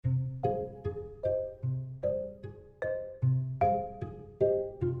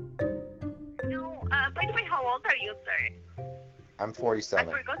I'm I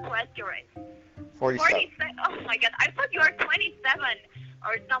 47. forgot to ask your age. 47. 47. Oh my God, I thought you were 27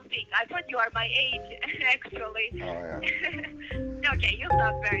 or something. I thought you are my age, actually. Oh, yeah. Okay, you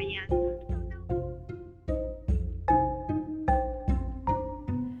look very young.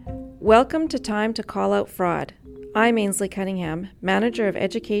 Welcome to Time to Call Out Fraud. I'm Ainsley Cunningham, Manager of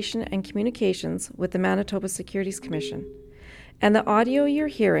Education and Communications with the Manitoba Securities Commission. And the audio you're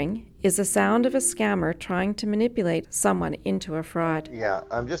hearing is the sound of a scammer trying to manipulate someone into a fraud. Yeah,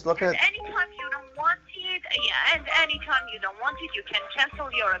 I'm just looking at... Anytime you don't want it, and anytime you don't want it, you can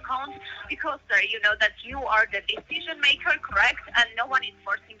cancel your account because you know that you are the decision maker, correct? And no one is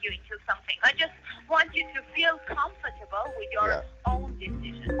forcing you into something. I just want you to feel comfortable with your own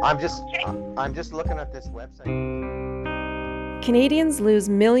decision. I'm just looking at this website. Canadians lose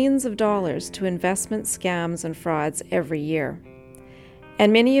millions of dollars to investment scams and frauds every year.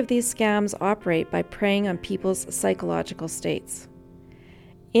 And many of these scams operate by preying on people's psychological states.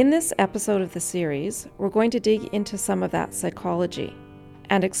 In this episode of the series, we're going to dig into some of that psychology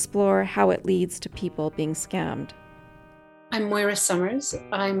and explore how it leads to people being scammed. I'm Moira Summers.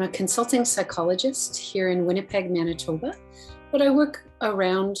 I'm a consulting psychologist here in Winnipeg, Manitoba, but I work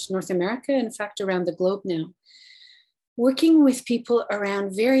around North America, in fact, around the globe now, working with people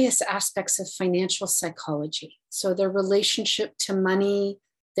around various aspects of financial psychology. So their relationship to money,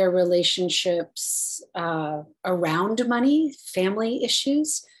 their relationships around money, family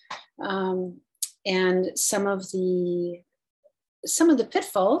issues, and some of the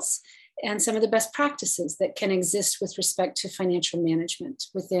pitfalls and some of the best practices that can exist with respect to financial management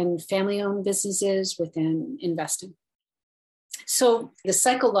within family-owned businesses, within investing. So the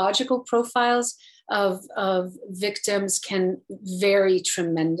psychological profiles of victims can vary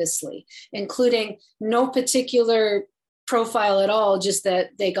tremendously, including no particular profile at all, just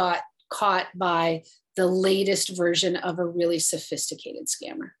that they got caught by the latest version of a really sophisticated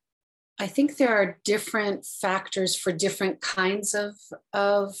scammer. I think there are different factors for different kinds of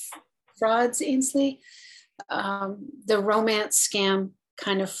frauds, Ainsley. The romance scam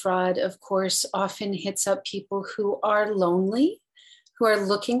kind of fraud, of course, often hits up people who are lonely, who are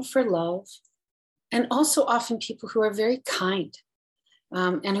looking for love, and also often people who are very kind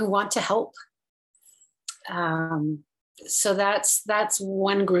and who want to help. So that's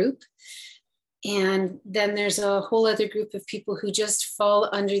one group. And then there's a whole other group of people who just fall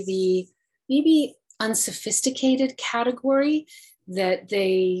under the maybe unsophisticated category, that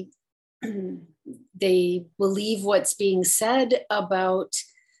they believe what's being said about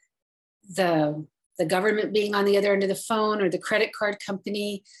the government being on the other end of the phone or the credit card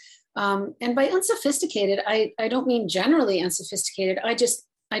company. And by unsophisticated, I don't mean generally unsophisticated. I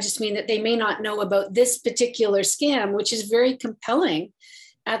just mean that they may not know about this particular scam, which is very compelling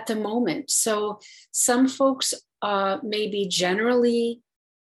at the moment. So some folks may be generally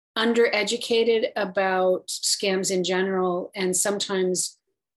undereducated about scams in general, and sometimes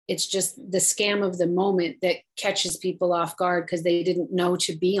it's just the scam of the moment that catches people off guard because they didn't know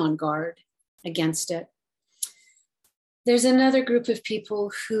to be on guard against it. There's another group of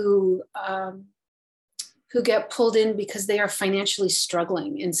people who get pulled in because they are financially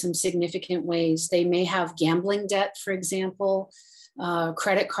struggling in some significant ways. They may have gambling debt, for example,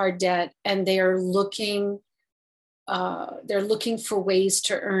 credit card debt, and they are looking for ways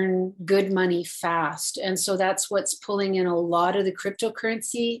to earn good money fast. And so that's what's pulling in a lot of the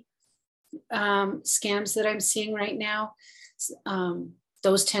cryptocurrency scams that I'm seeing right now.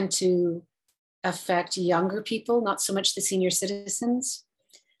 Those tend to affect younger people, not so much the senior citizens,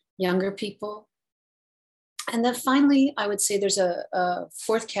 younger people. And then finally, I would say there's a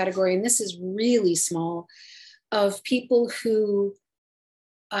fourth category, and this is really small, of people who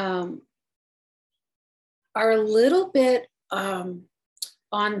are a little bit on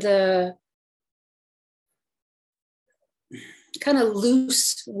the kind of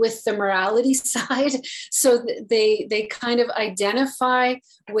loose with the morality side. So they kind of identify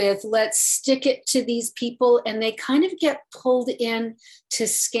with, let's stick it to these people, and they kind of get pulled in to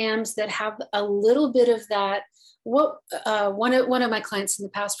scams that have a little bit of that. One of my clients in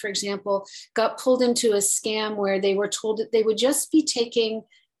the past, for example, got pulled into a scam where they were told that they would just be taking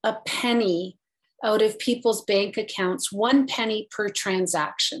a penny out of people's bank accounts, 1 penny per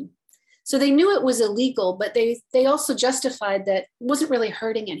transaction. So they knew it was illegal, but they also justified that it wasn't really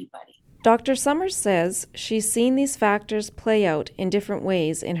hurting anybody. Dr. Summers says she's seen these factors play out in different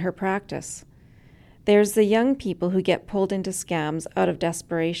ways in her practice. There's the young people who get pulled into scams out of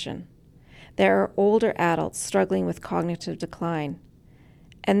desperation. There are older adults struggling with cognitive decline.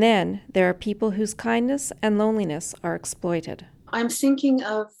 And then there are people whose kindness and loneliness are exploited. I'm thinking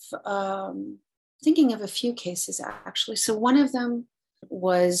of thinking of a few cases actually. So one of them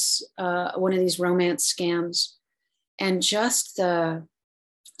was one of these romance scams, and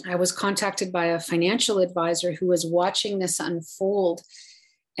I was contacted by a financial advisor who was watching this unfold,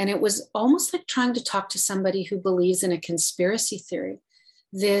 and it was almost like trying to talk to somebody who believes in a conspiracy theory.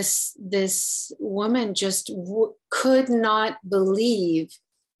 This woman just could not believe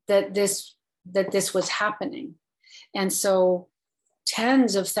that this was happening, and so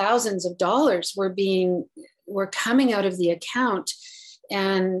tens of thousands of dollars were coming out of the account.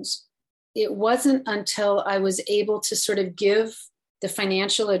 And it wasn't until I was able to sort of give the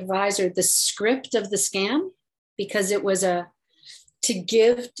financial advisor the script of the scam, because it was to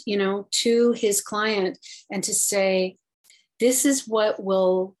give, to his client and to say, this is what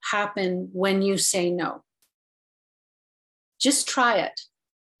will happen when you say no. Just try it.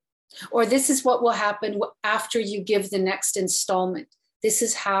 Or this is what will happen after you give the next installment. This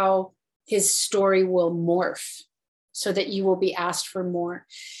is how his story will morph so that you will be asked for more.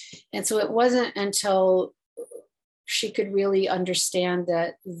 And so it wasn't until she could really understand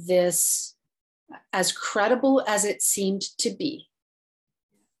that this, as credible as it seemed to be,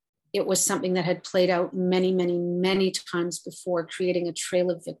 it was something that had played out many, many, many times before, creating a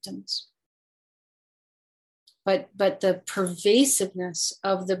trail of victims. But the pervasiveness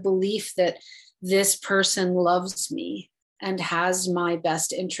of the belief that this person loves me and has my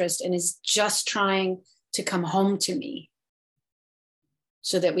best interest and is just trying to come home to me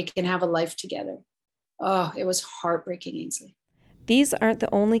so that we can have a life together. Oh, it was heartbreaking, Ainsley. These aren't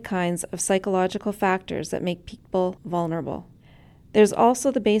the only kinds of psychological factors that make people vulnerable. There's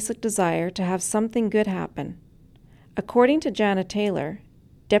also the basic desire to have something good happen. According to Jana Taylor,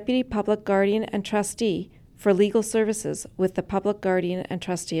 Deputy Public Guardian and Trustee for Legal Services with the Public Guardian and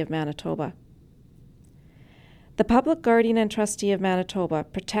Trustee of Manitoba. The Public Guardian and Trustee of Manitoba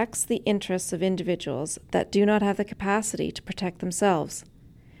protects the interests of individuals that do not have the capacity to protect themselves,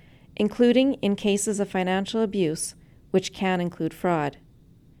 including in cases of financial abuse, which can include fraud.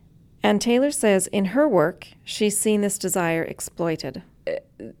 And Taylor says in her work, she's seen this desire exploited.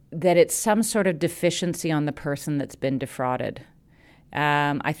 That it's some sort of deficiency on the person that's been defrauded.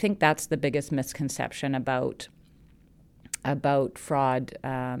 I think that's the biggest misconception about fraud,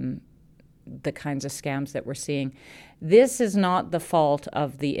 the kinds of scams that we're seeing. This is not the fault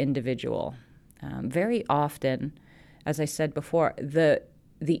of the individual. Very often, as I said before,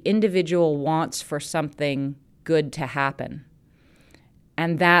 the individual wants for something good to happen.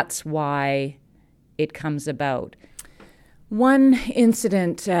 And that's why it comes about. One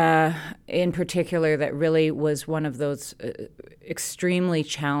incident in particular that really was one of those extremely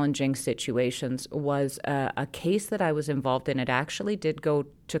challenging situations was a case that I was involved in. It actually did go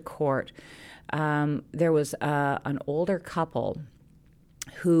to court. There was an older couple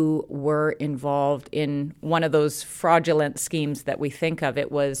who were involved in one of those fraudulent schemes that we think of.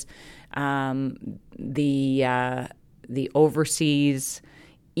 It was the overseas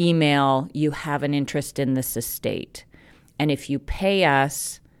email, you have an interest in this estate. And if you pay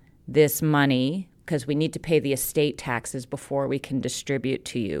us this money, because we need to pay the estate taxes before we can distribute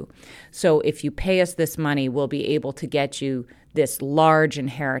to you. So if you pay us this money, we'll be able to get you this large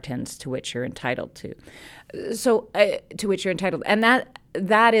inheritance to which you're entitled to. And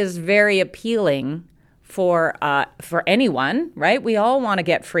that is very appealing for anyone, right? We all want to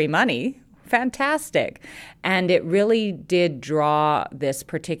get free money. Fantastic. And it really did draw this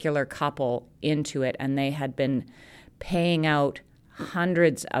particular couple into it, and they had been paying out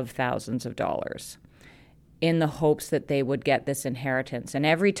hundreds of thousands of dollars in the hopes that they would get this inheritance. And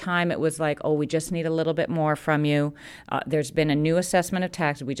every time it was like, oh, we just need a little bit more from you. There's been a new assessment of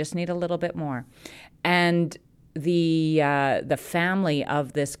tax. We just need a little bit more. And the family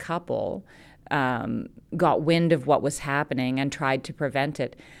of this couple got wind of what was happening and tried to prevent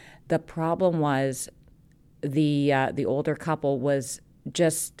it. The problem was the older couple was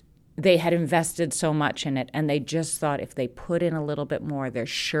just, they had invested so much in it, and they just thought if they put in a little bit more, they're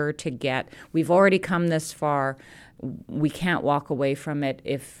sure to get, we've already come this far, we can't walk away from it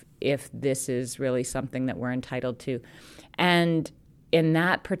if this is really something that we're entitled to. And in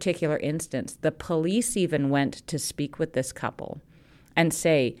that particular instance, the police even went to speak with this couple and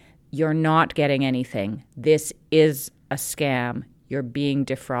say, you're not getting anything. This is a scam. You're being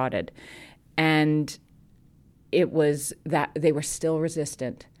defrauded. And it was that they were still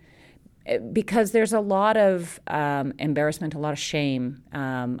resistant. Because there's a lot of embarrassment, a lot of shame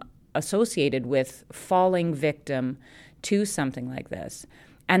associated with falling victim to something like this.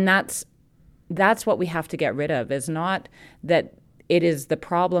 And that's what we have to get rid of, is not that it is the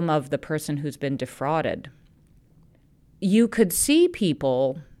problem of the person who's been defrauded. You could see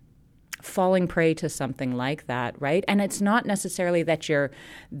people falling prey to something like that, right? And it's not necessarily that you're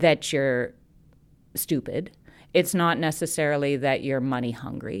stupid. It's not necessarily that you're money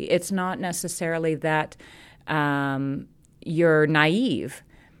hungry. It's not necessarily that you're naive.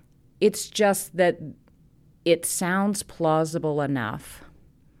 It's just that it sounds plausible enough.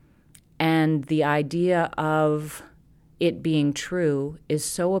 And the idea of it being true is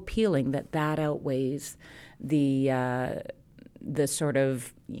so appealing that outweighs the sort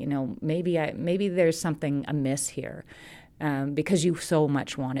of, maybe there's something amiss here, because you so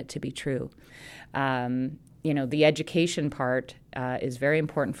much want it to be true. The education part is very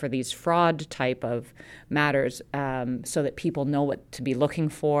important for these fraud type of matters, so that people know what to be looking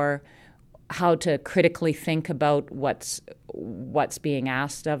for, how to critically think about what's being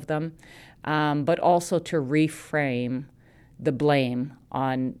asked of them, but also to reframe the blame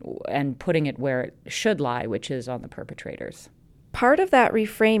on and putting it where it should lie, which is on the perpetrators. Part of that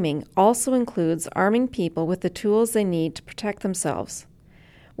reframing also includes arming people with the tools they need to protect themselves,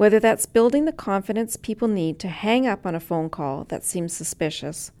 whether that's building the confidence people need to hang up on a phone call that seems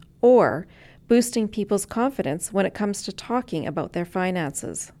suspicious, or boosting people's confidence when it comes to talking about their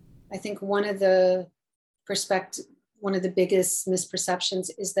finances. I think one of the biggest misperceptions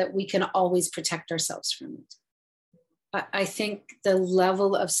is that we can always protect ourselves from it. I think the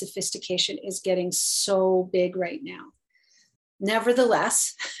level of sophistication is getting so big right now.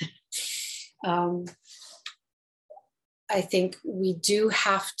 Nevertheless, I think we do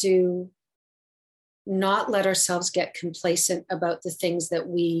have to not let ourselves get complacent about the things that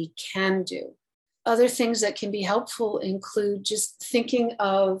we can do. Other things that can be helpful include just thinking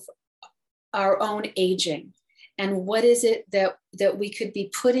of our own aging and what is it that we could be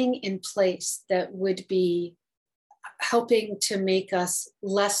putting in place that would be helping to make us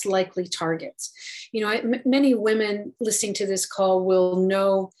less likely targets. Many women listening to this call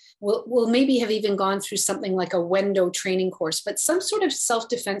will maybe have even gone through something like a Wendo training course, but some sort of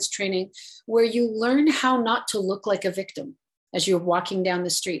self-defense training where you learn how not to look like a victim as you're walking down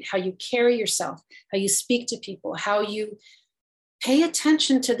the street, how you carry yourself, how you speak to people, how you pay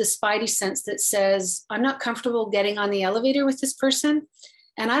attention to the spidey sense that says, I'm not comfortable getting on the elevator with this person,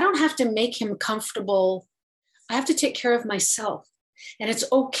 and I don't have to make him comfortable. I have to take care of myself. And it's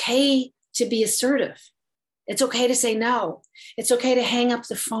okay to be assertive. It's okay to say no. It's okay to hang up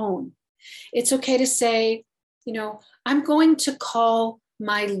the phone. It's okay to say, I'm going to call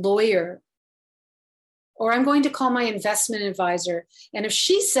my lawyer, or I'm going to call my investment advisor. And if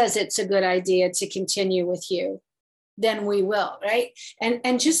she says it's a good idea to continue with you, then we will, right?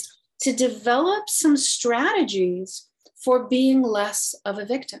 And just to develop some strategies for being less of a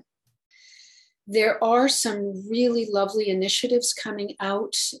victim. There are some really lovely initiatives coming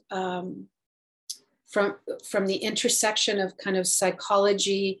out from the intersection of kind of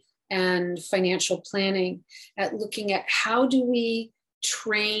psychology and financial planning at looking at how do we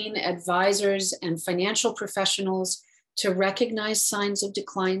train advisors and financial professionals to recognize signs of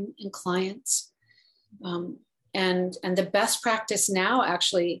decline in clients. And the best practice now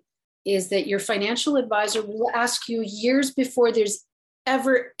actually is that your financial advisor will ask you years before there's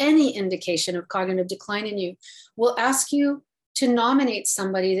ever any indication of cognitive decline in you, will ask you to nominate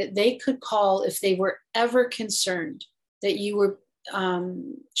somebody that they could call if they were ever concerned that you were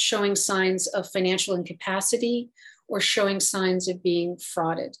showing signs of financial incapacity or showing signs of being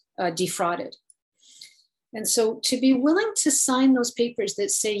defrauded. And so to be willing to sign those papers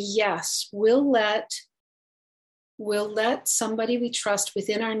that say, yes, we'll let somebody we trust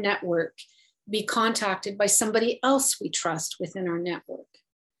within our network be contacted by somebody else we trust within our network.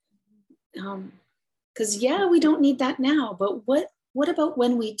 Because we don't need that now, but what about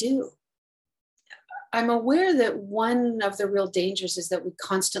when we do? I'm aware that one of the real dangers is that we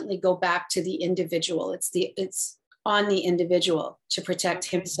constantly go back to the individual. It's on the individual to protect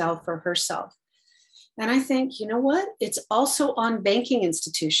himself or herself. And I think, you know what? It's also on banking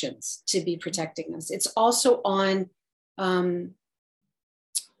institutions to be protecting us. It's also on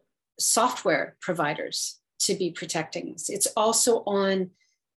software providers to be protecting us. It's also on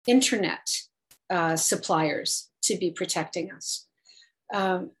internet suppliers to be protecting us.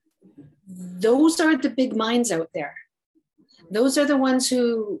 Those are the big minds out there. Those are the ones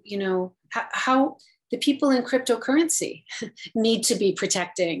who, how the people in cryptocurrency need to be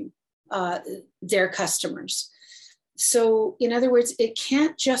protecting their customers. So in other words, it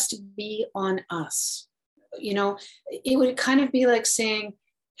can't just be on us. It would kind of be like saying,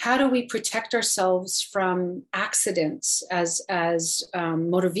 how do we protect ourselves from accidents as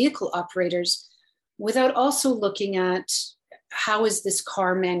motor vehicle operators without also looking at how is this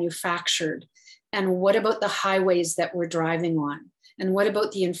car manufactured and what about the highways that we're driving on And what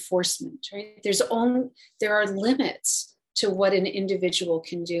about the enforcement, right? There are limits to what an individual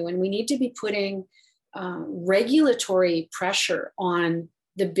can do. And we need to be putting regulatory pressure on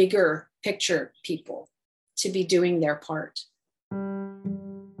the bigger picture people to be doing their part.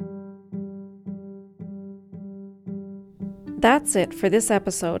 That's it for this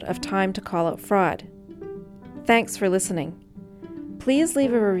episode of Time to Call Out Fraud. Thanks for listening. Please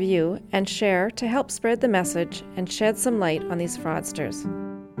leave a review and share to help spread the message and shed some light on these fraudsters.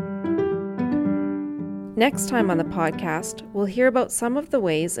 Next time on the podcast, we'll hear about some of the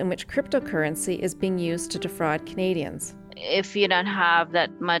ways in which cryptocurrency is being used to defraud Canadians. If you don't have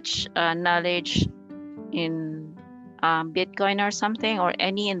that much knowledge in Bitcoin or something, or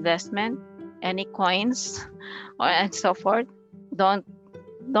any investment, any coins, and so forth, don't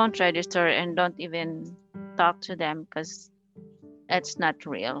register and don't even talk to them, because it's not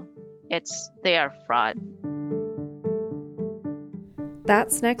real. They are fraud.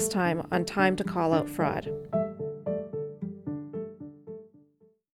 That's next time on Time to Call Out Fraud.